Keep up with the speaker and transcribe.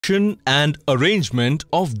collection and arrangement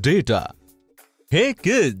of data. Hey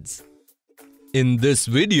kids! In this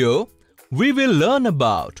video, we will learn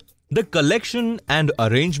about the collection and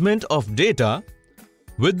arrangement of data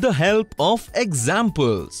with the help of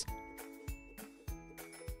examples.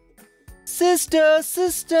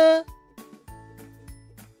 Sister!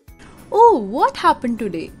 Oh, what happened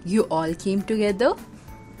today? You all came together?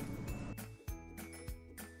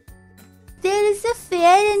 There is a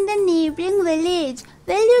fair in the neighboring village.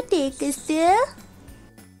 Will you take us there?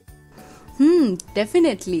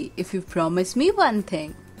 Definitely, if you promise me one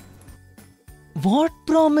thing. What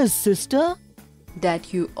promise, sister?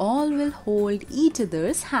 That you all will hold each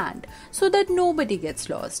other's hand so that nobody gets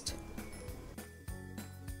lost.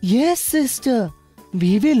 Yes, sister.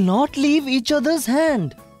 We will not leave each other's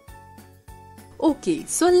hand. Okay,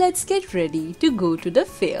 so let's get ready to go to the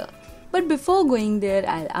fair. But before going there,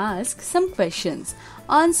 I'll ask some questions.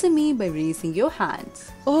 Answer me by raising your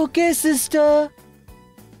hands. Okay, sister.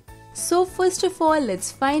 So first of all,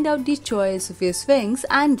 let's find out the choice of your swings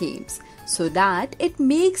and games so that it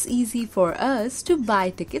makes easy for us to buy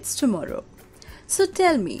tickets tomorrow. So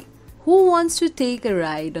tell me, who wants to take a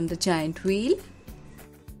ride on the giant wheel?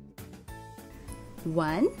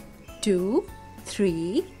 1, 2,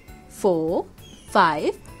 3, 4,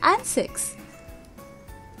 5 and 6.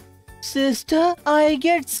 Sister, I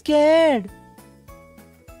get scared.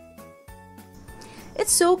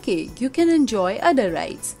 It's okay, you can enjoy other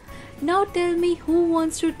rides. Now tell me, who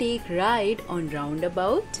wants to take ride on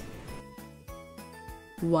roundabout?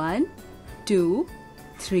 1, 2,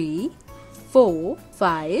 3, 4,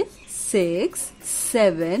 5, 6,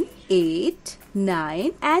 7, 8,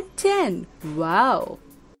 9 and 10. Wow!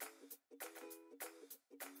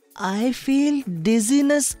 I feel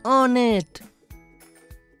dizziness on it.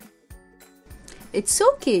 It's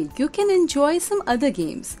okay, you can enjoy some other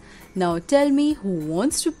games. Now tell me, who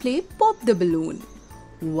wants to play Pop the Balloon?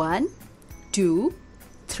 1, 2,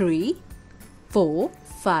 3, 4,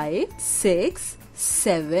 5, 6,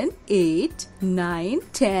 7, 8, 9,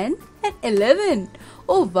 10 and 11.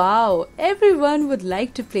 Oh wow, everyone would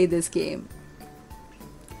like to play this game.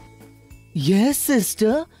 Yes,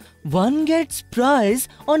 sister. One gets prize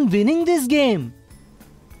on winning this game.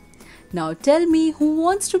 Now tell me, who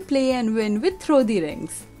wants to play and win with Throw the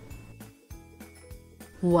Rings?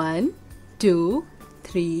 1, 2,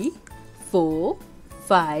 3, 4,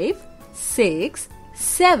 5, 6,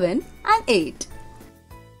 7 and 8.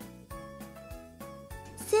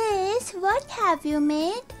 Sis, what have you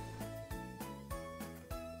made?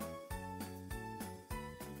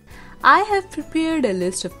 I have prepared a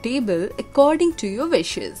list of tables according to your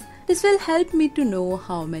wishes. This will help me to know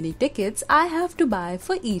how many tickets I have to buy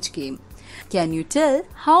for each game. Can you tell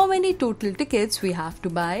how many total tickets we have to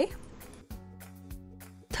buy?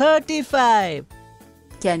 35.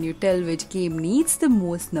 Can you tell which game needs the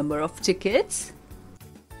most number of tickets?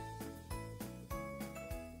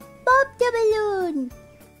 Pop the balloon.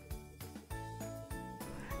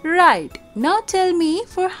 Right. Now tell me,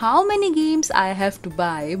 for how many games I have to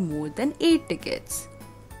buy more than 8 tickets?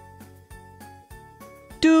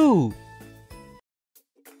 2.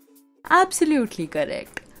 Absolutely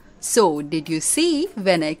correct. So, did you see,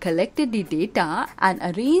 when I collected the data and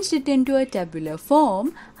arranged it into a tabular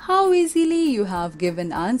form, how easily you have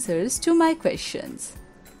given answers to my questions?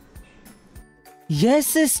 Yes,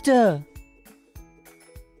 sister.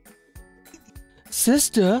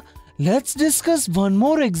 Sister, let's discuss one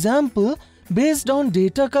more example based on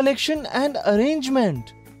data collection and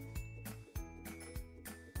arrangement.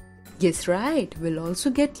 Yes, right. We'll also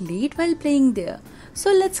get late while playing there. So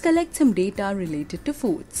let's collect some data related to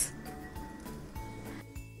foods.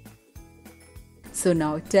 So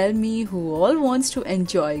now tell me, who all wants to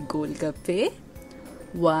enjoy Golgappe?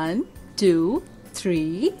 1, 2,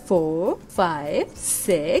 3, 4, 5,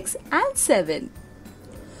 6 and 7.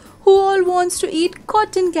 Who all wants to eat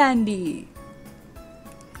cotton candy?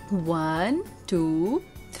 1, 2,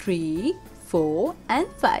 3, 4 and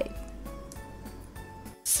 5.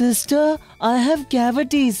 Sister, I have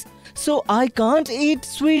cavities, so I can't eat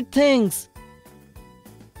sweet things.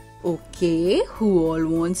 Okay, who all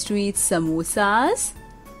wants to eat samosas?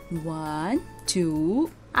 1, 2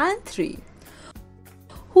 and 3.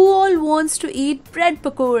 Who all wants to eat bread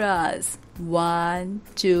pakoras? 1,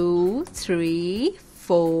 2, 3,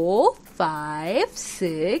 4, 5,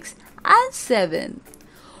 6 and 7.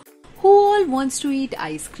 Who all wants to eat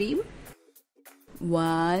ice cream?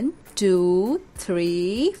 1, 2,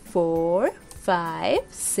 3, 4, 5,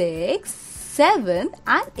 6, 7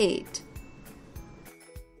 and 8.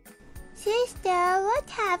 Sister, what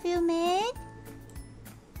have you made?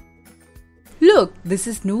 Look, this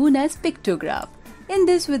is known as pictograph. In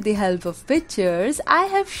this, with the help of pictures, I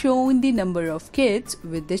have shown the number of kids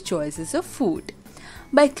with the choices of food.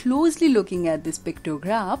 By closely looking at this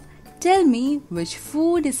pictograph, tell me which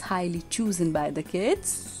food is highly chosen by the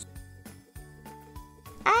kids.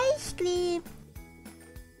 Ice cream.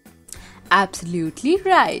 Absolutely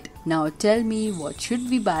right. Now tell me, what should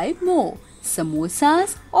we buy more,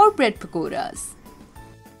 samosas or bread pakoras?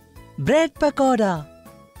 Bread pakoda.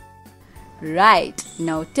 Right.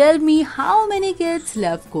 Now tell me, how many kids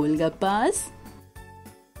love golgappas?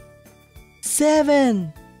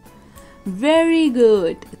 7. Very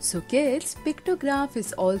good. So kids, pictograph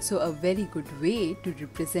is also a very good way to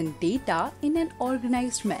represent data in an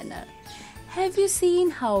organized manner. Have you seen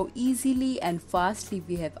how easily and fastly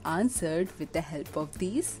we have answered with the help of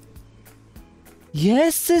these?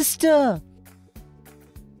 Yes, sister.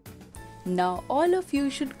 Now all of you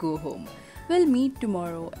should go home. We'll meet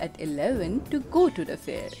tomorrow at 11 to go to the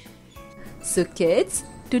fair. So kids,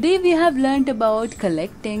 today we have learnt about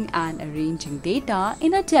collecting and arranging data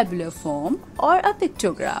in a tabular form or a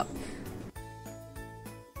pictograph.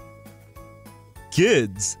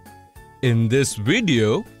 Kids, in this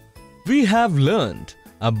video, we have learned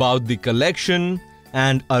about the collection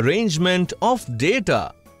and arrangement of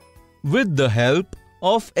data with the help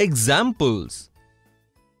of examples.